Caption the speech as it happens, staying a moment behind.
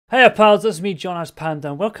Hiya pals, it's me John as Panda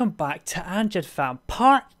and welcome back to ANGEDFAM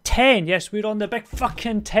Part 10. Yes, we're on the big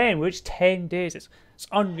fucking 10, which 10 days. It's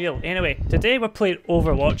unreal. Anyway, today we're playing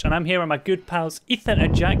Overwatch and I'm here with my good pals Ethan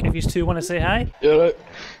and Jack, if you two want to say hi. Yeah, right.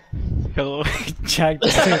 Hello. Jack.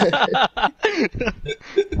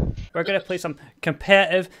 We're going to play some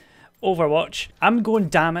competitive Overwatch. I'm going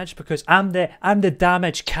damage because I'm the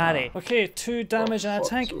damage carry. Okay, 2 damage and a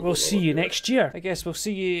tank. We'll see you next year. I guess we'll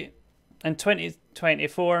see you in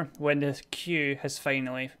 2024 when the queue has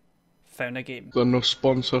finally found a game. Is there no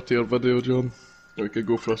sponsor to your video, John? We could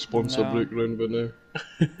go for a sponsor break round by now.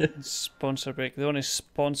 Sponsor break. The only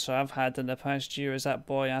sponsor I've had in the past year is that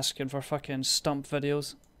boy asking for fucking stump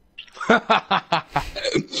videos.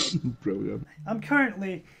 Brilliant. I'm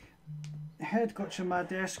currently head clutching my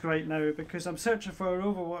desk right now because I'm searching for an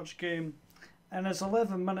Overwatch game and it's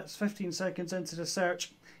 11 minutes 15 seconds into the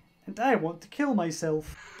search and I want to kill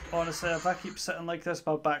myself. Honestly, if I keep sitting like this,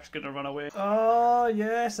 my back's gonna run away. Oh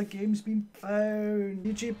yes, a game's been found.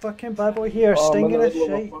 YouTube fucking bad boy here, stinging a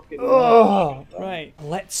shite. Oh, right,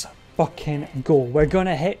 let's fucking go. We're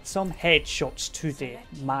gonna hit some headshots today,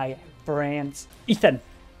 my friends. Ethan,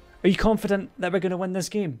 are you confident that we're gonna win this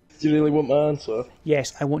game? Do you really want my answer?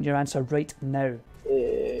 Yes, I want your answer right now.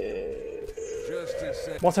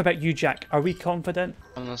 What about you, Jack? Are we confident?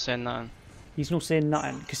 I'm not saying nothing. He's not saying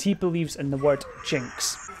nothing because he believes in the word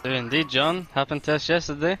jinx. Do indeed, John. Happened to us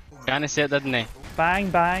yesterday. Kinda see it, didn't he? Bang,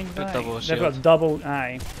 bang, Good bang. double They've shield. got double,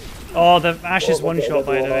 aye. Oh, the Ash is one shot,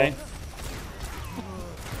 by the way.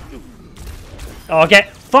 Oh,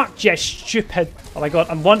 get fucked, you stupid. Oh my god,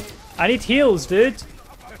 I need heals, dude.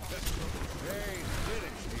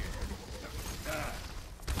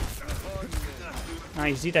 Ah,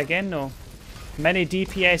 he's dead again, though. Mini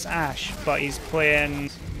DPS Ash, but he's playing...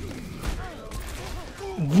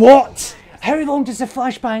 What? How long does the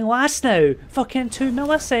flashbang last now? Fucking 2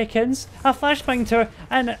 milliseconds? I flashbanged her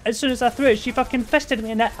and as soon as I threw it she fucking fisted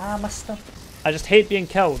me in the arm. I just hate being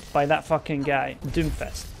killed by that fucking guy.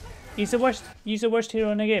 Doomfist. He's the worst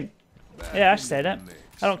hero in the game. Yeah, I said it.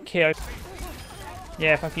 I don't care.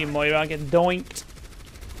 Yeah, fuck you Moira, get doinked.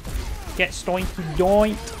 Get stoinky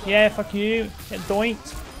doinked. Yeah, fuck you. Get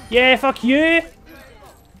doinked. Yeah, fuck you!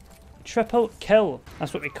 Triple kill.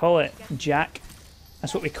 That's what we call it, Jack.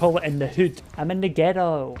 That's what we call it in the hood. I'm in the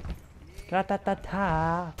ghetto.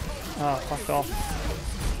 Ta-ta-ta-ta. Oh, fuck off.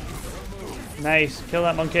 Nice. Kill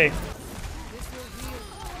that monkey.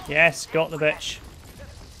 Yes, got the bitch.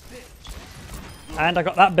 And I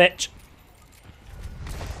got that bitch.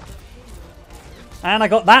 And I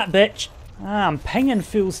got that bitch. Ah, I'm pinging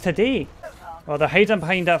fools today. Oh, they're hiding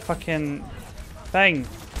behind that fucking thing.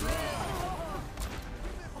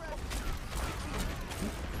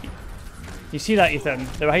 You see that, Ethan?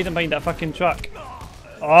 They were hiding behind that fucking truck.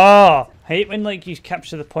 Oh! I hate when like you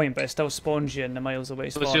capture the point but it still spawns you in the miles away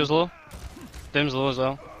spawn. Lucio's low. Doom's low as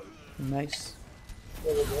well. Nice.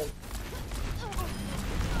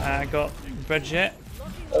 I got Bridget.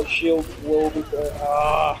 A shield low because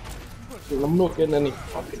I'm not getting any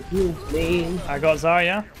fucking heals, man. I got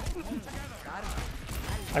Zarya.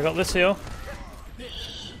 I got Lucio.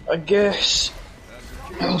 I guess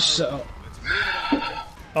I'll set up.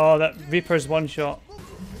 Oh, that Reaper's one shot.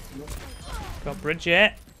 Got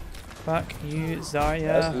Bridget. Fuck you,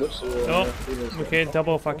 Zarya. Oh, okay,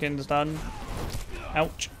 double fucking stun.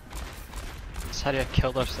 Ouch. Zarya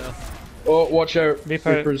killed herself. Oh, watch out.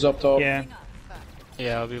 Reaper. Reaper's up top. Yeah.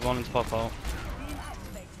 Yeah, I'll be wanting to pop out.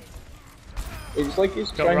 It's like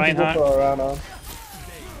he's Got trying Reinhardt. to go for Arana.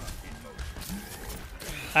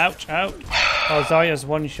 Ouch, ouch. Oh, Zarya's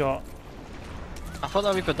one shot. I thought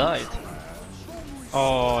that Reaper died.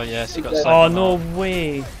 Oh yes, he got sniped. Oh, no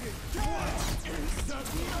way.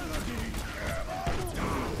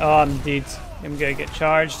 Oh, I'm dead. I'm gonna get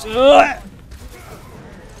charged. Ugh!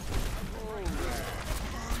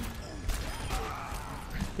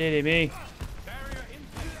 Deady me.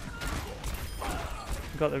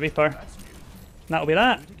 Got the Reaper. That'll be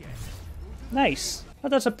that. Nice. I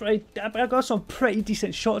got some pretty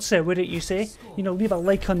decent shots there, wouldn't you say? You know, leave a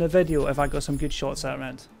like on the video if I got some good shots that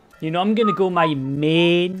round. You know, I'm gonna go my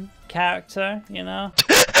main character, you know?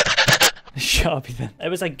 Shut up, Ethan. It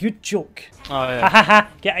was a good joke. Oh yeah. Ha ha ha!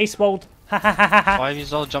 Get ice walled! Ha ha ha ha ha! Why have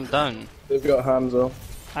you all jumped down? They've got hands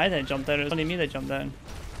off. I didn't jump down, it was only me that jumped down.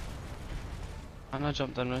 I'm not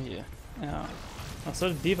jumped down right here. Yeah. Oh, so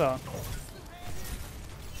did Diva.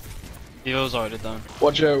 Evo's already down.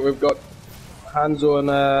 Watch out, we've got Hanzo and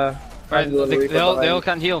Right, Hanzo and Reaper they all behind.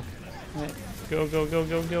 can't heal. Right. Go, go, go,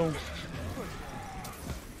 go, go.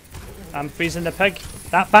 I'm freezing the pig.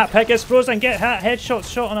 That fat pig is frozen. Get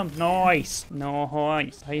headshots shot on him. Nice.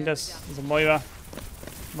 Nice. Behind us. There's a Moira.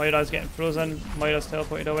 Moira's getting frozen. Moira's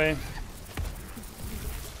teleported away.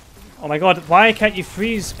 Oh my god, why can't you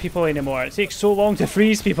freeze people anymore? It takes so long to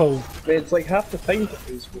freeze people. It's like half the time to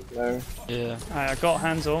freeze people now. Yeah. Alright, I got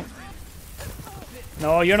Hanzo.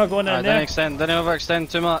 No, you're not going in there. Don't overextend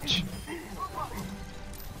too much.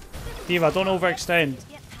 Diva, don't overextend.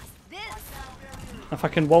 I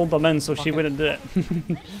fucking walled them in so she wouldn't do it.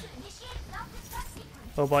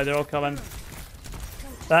 Oh boy, they're all coming.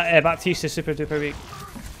 That Baptiste is super duper weak.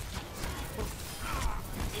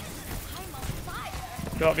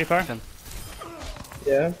 Go up, Reaper.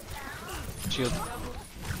 Yeah. Shield.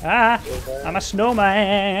 Ah! I'm a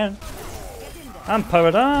snowman! I'm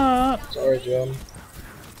powered up! Sorry, John.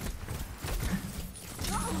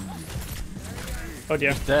 Oh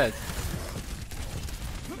dear. Dead.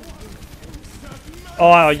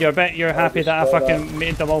 Oh, you're happy that I fucking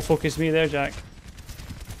made them all focus me there, Jack.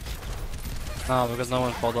 No, because no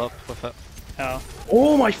one followed up with it. Oh.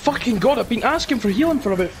 Oh my fucking god, I've been asking for healing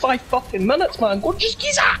for about 5 fucking minutes, man. Go just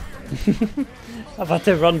geezer! I've had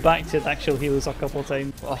to run back to the actual heals a couple of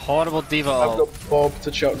times. A horrible diva I've ult. got Bob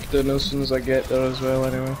to chuck down as soon as I get there as well,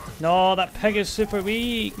 anyway. No, that pig is super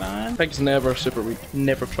weak, man. Pig's never super weak.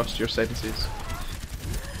 Never trust your senses.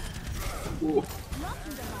 Ooh.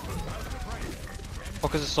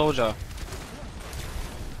 Focus the soldier.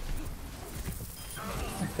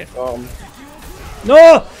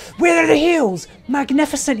 No! Where are the heals?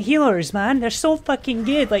 Magnificent healers, man. They're so fucking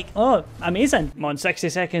good. Like, oh, amazing. I'm on 60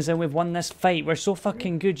 seconds and we've won this fight. We're so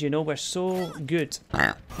fucking good, you know? We're so good.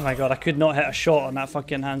 Oh my god, I could not hit a shot on that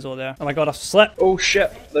fucking Hanzo there. Oh my god, I've slipped. Oh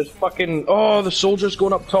shit, there's fucking... Oh, the soldier's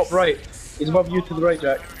going up top right. He's above you to the right,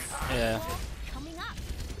 Jack. Yeah.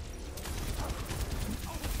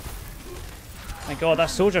 My god,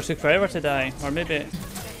 that soldier took forever to die. Or maybe...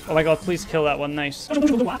 Oh my god, please kill that one. Nice.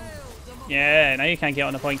 Yeah, now you can't get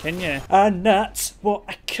on the point, can you? And that's what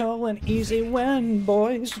I call an easy win,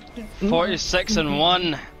 boys. 46 and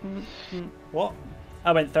 1. What?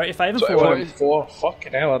 I went 35 and 4. 44.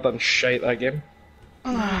 Fucking hell, I done shite that game.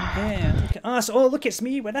 Yeah, look at us. Oh, look, it's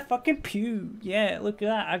me with a fucking pew. Yeah, look at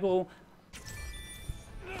that. I go...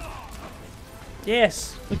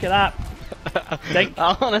 Yes, look at that. Dink.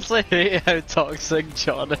 I honestly hate how toxic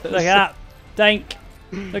John is. Look at that. Dink.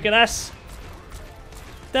 Look at this.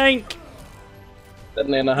 Dink.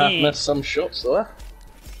 Didn't even half miss some shots though,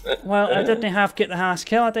 eh? Well, I didn't have get the last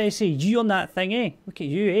kill. I did see you on that thing, eh? Look at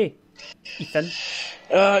you, eh? Ethan.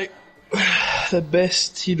 The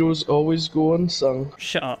best heroes always go unsung.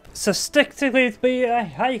 Shut up. So stick to with me,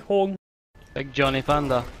 hi home. Big Johnny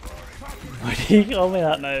Panda. Why do you call me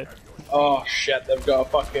that now? Oh shit, they've got a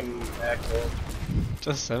fucking echo.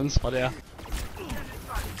 Just sounds funnier.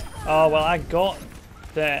 Oh, well, I got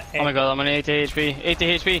the... Oh my god, I'm on 80 HP. 80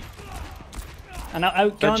 HP. And I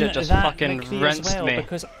outgunned Bridget just that fucking McCree rinsed as well, me.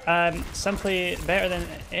 because I'm simply better than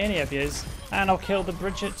any of yous, and I'll kill the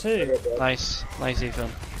Bridget too. Nice. Nice,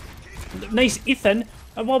 Ethan. Nice, Ethan.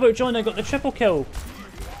 And what about John? I got the triple kill.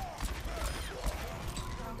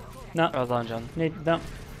 No. Well done, John.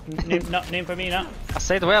 Name for me, no. I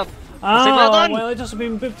said well. I said well done. Well, it just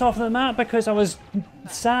been booped off the map because I was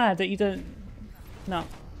sad that you didn't... No.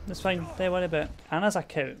 That's fine, don't worry about it. Anna's a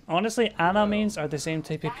cow. Honestly, Anna mains are the same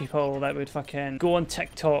type of people that would fucking go on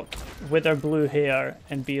TikTok with their blue hair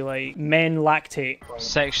and be like, men lactate.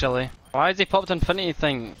 Sexually. Why has he popped Infinity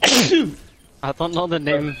Thing? I don't know the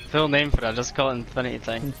name, full name for it, I just call it Infinity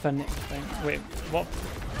Thing. Infinity thing. Wait, what?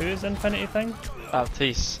 Who is Infinity thing?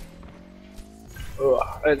 Baptiste.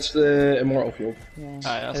 Ugh, it's the immortal field. Yeah.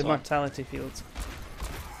 Aye, that's one. Immortality field.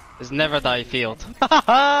 It's never die field.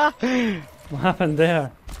 What happened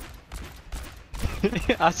there?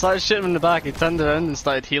 I started shooting him in the back, he turned around and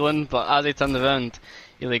started healing, but as he turned around,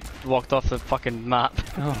 he like walked off the fucking map.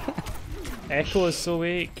 Oh. Echo is so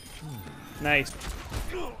weak. Nice.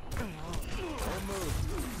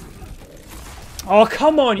 Oh,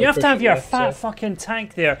 come on, you have to have your fat fucking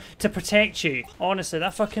tank there to protect you. Honestly,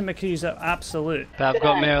 that fucking McCree's an absolute. But I've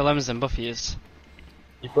got more limbs than both of yous.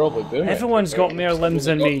 You probably do. Everyone's got more limbs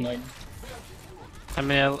than me. How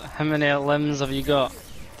many limbs have you got?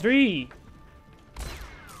 3.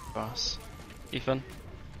 Boss. Ethan?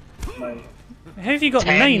 How have you got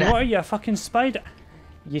 10. 9? What are you, a fucking spider?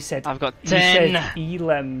 You said... I've got You 10. said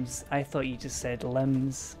E-limbs. I thought you just said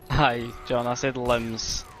limbs. Hi, John, I said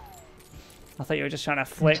limbs. I thought you were just trying to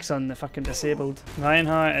flex on the fucking disabled.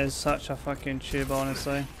 Reinhardt is such a fucking tube,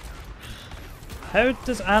 honestly. How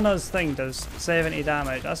does Anna's thing does 70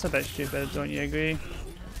 damage? That's a bit stupid, don't you agree?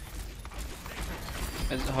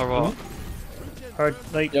 Is her what? Her,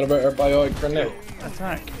 like, You're about her biotic grenade.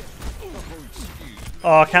 attack.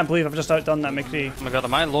 Oh, I can't believe I've just outdone that McCree. Oh my god,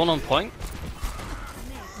 am I alone on point?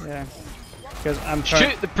 Yeah. Because I'm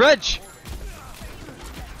trying. Shoot the bridge!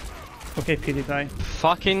 Okay, PewDiePie.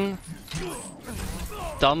 Fucking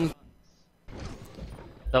dumb.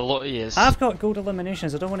 The lot he is. I've got gold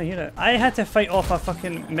eliminations, I don't want to hear it. I had to fight off a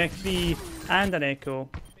fucking McVee and an Echo.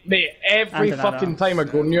 Mate, every And fucking time I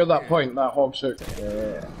go near that point, that hog's hooked.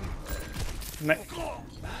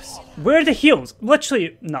 Where are the heals?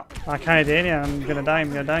 Literally, no. I can't do any, I'm gonna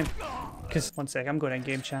die. Cause, one sec, I'm going in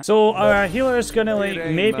game chat. So our healer's gonna like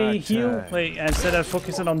maybe heal, like instead of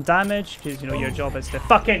focusing on damage, cause you know your job is to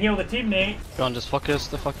fucking heal the teammate. Go on, just focus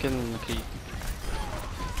the fucking key.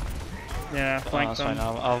 Yeah, Oh, flank that's them.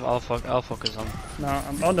 fine, I'll focus on. No,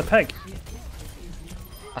 I'm on the pig.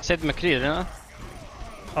 I said McCree, didn't I?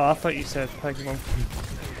 Oh, I thought you said pig. Well, I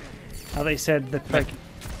thought you said the pig.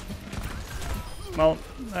 Well,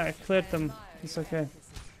 I cleared them. It's okay.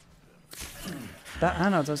 That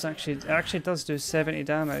Ana does actually does do 70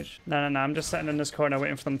 damage. No, I'm just sitting in this corner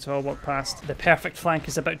waiting for them to all walk past. The perfect flank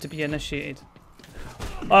is about to be initiated.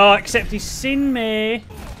 Oh, except he's seen me.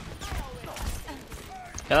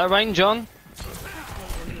 Get that right, John?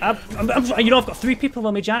 You know, I've got 3 people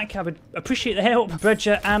on me, Jack. I would appreciate the help.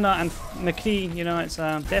 Bridget, Anna, and McCree. You know, it's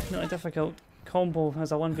definitely difficult. Combo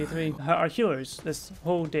as a 1v3. Our healers this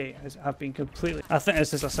whole day have been completely. I think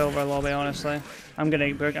this is a silver lobby, honestly. I'm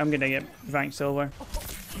gonna get ranked silver.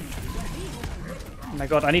 Oh my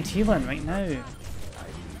god, I need healing right now.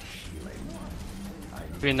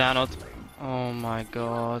 Green nanoed. Oh my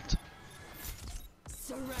god.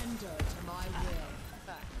 Surrender to my will.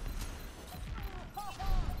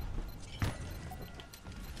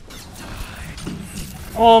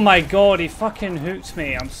 Oh my god, he fucking hooked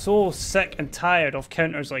me. I'm so sick and tired of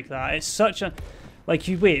counters like that. It's such a... Like,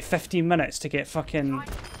 you wait 15 minutes to get fucking...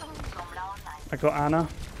 I got Ana.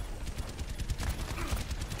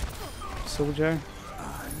 Soldier.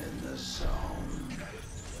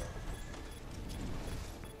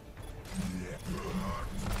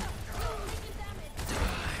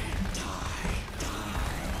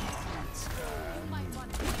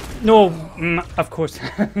 No, of course.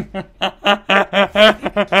 It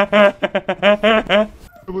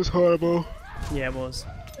was horrible. Yeah, it was.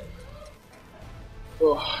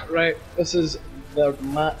 Oh, right, this is the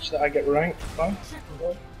match that I get ranked from.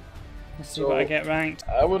 Let's see what I get ranked.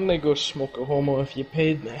 I wouldn't go smoke a homo if you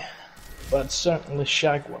paid me, but I'd certainly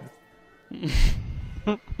shag one.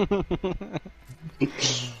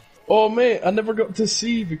 Oh mate, I never got to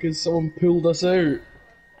see because someone pulled us out.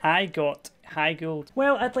 I got high gold.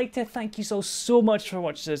 Well, I'd like to thank you all so much for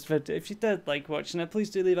watching this video. If you did like watching it, please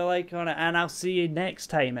do leave a like on it, and I'll see you next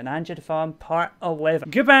time in ANGEDFAM Part 11.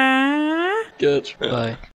 Goodbye! Good. Bye.